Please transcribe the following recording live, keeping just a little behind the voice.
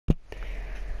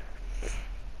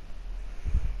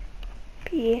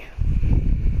Yeah.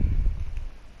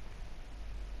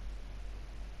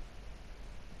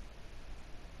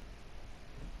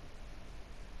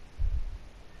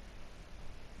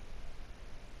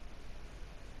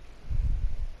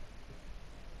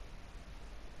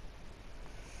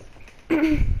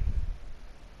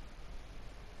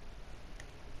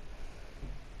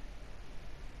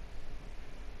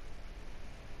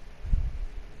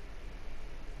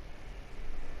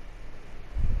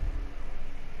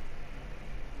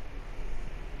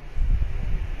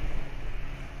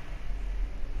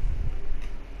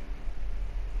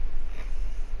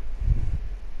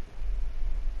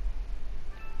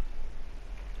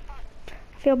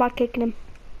 Feel bad kicking him.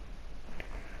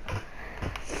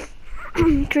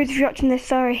 Truth, if you're watching this,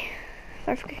 sorry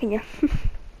for kicking you.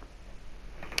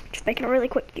 Just making a really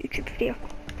quick YouTube video.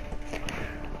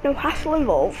 No hassle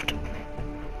involved.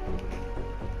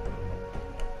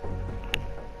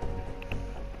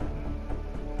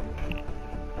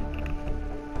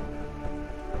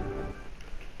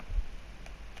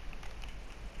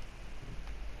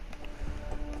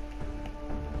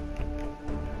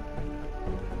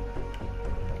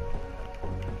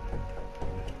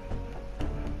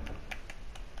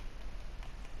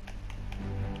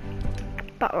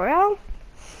 Battle Royale.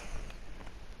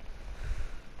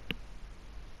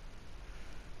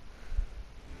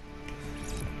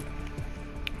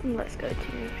 Let's go to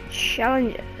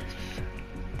challenges.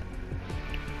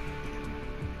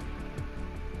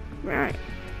 Right.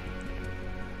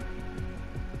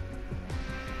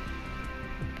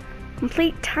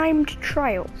 Complete timed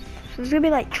trials. So there's gonna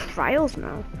be like trials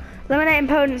now. Eliminating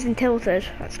opponents in tilted.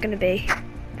 That's gonna be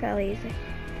fairly easy.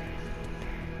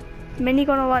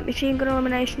 Minigun or light machine gun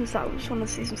eliminations. That was one of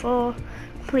season 4.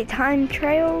 Complete time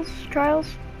trials.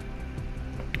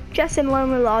 Just in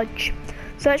Lonely Lodge.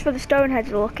 Search for the stoneheads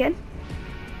we're looking.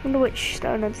 Wonder which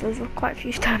stoneheads. There's quite a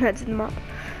few stoneheads in the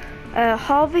map.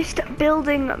 Harvest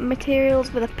building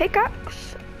materials with a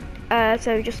pickaxe.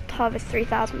 So just harvest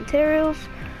 3,000 materials.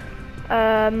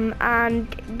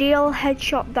 And deal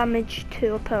headshot damage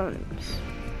to opponents.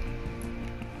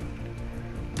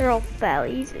 They're all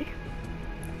fairly easy.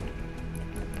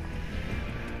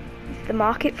 The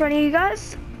market for any of you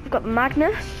guys. We've got the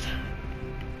Magnus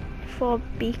for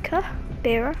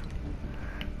Bearer,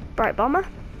 Bright Bomber,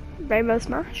 Rainbow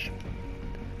Smash.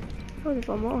 Oh, there's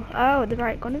one more. Oh, the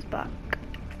Bright Gun is back.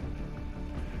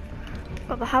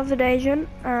 Got the Hazard Agent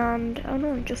and oh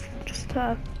no, just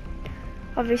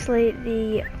obviously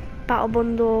the Battle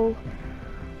Bundle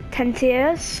 10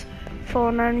 tiers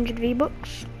for 900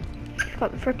 V-Bucks.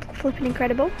 Got the Flipping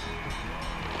Incredible.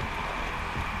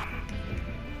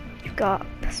 Got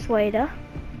Persuader,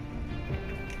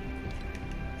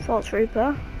 Assault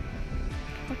Trooper,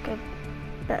 like a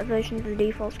better version of the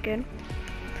default skin,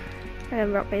 and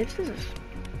then Rock Paper Scissors.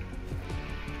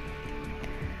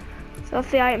 So that's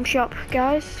the item shop,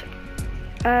 guys.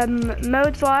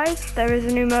 Modes wise, there is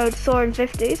a new mode, Soaring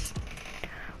 50s,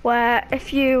 where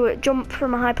if you jump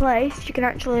from a high place, you can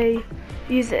actually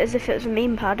use it as if it was a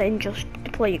meme pad and just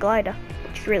deploy your glider,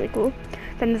 which is really cool.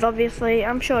 Then there's obviously,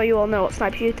 I'm sure you all know what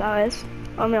Sniper Shootout is,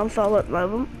 only on solo at the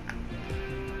moment,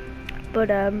 but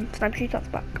Sniper Shootout's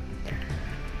back.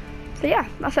 So yeah,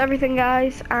 that's everything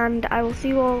guys, and I will see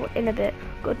you all in a bit.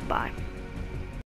 Goodbye.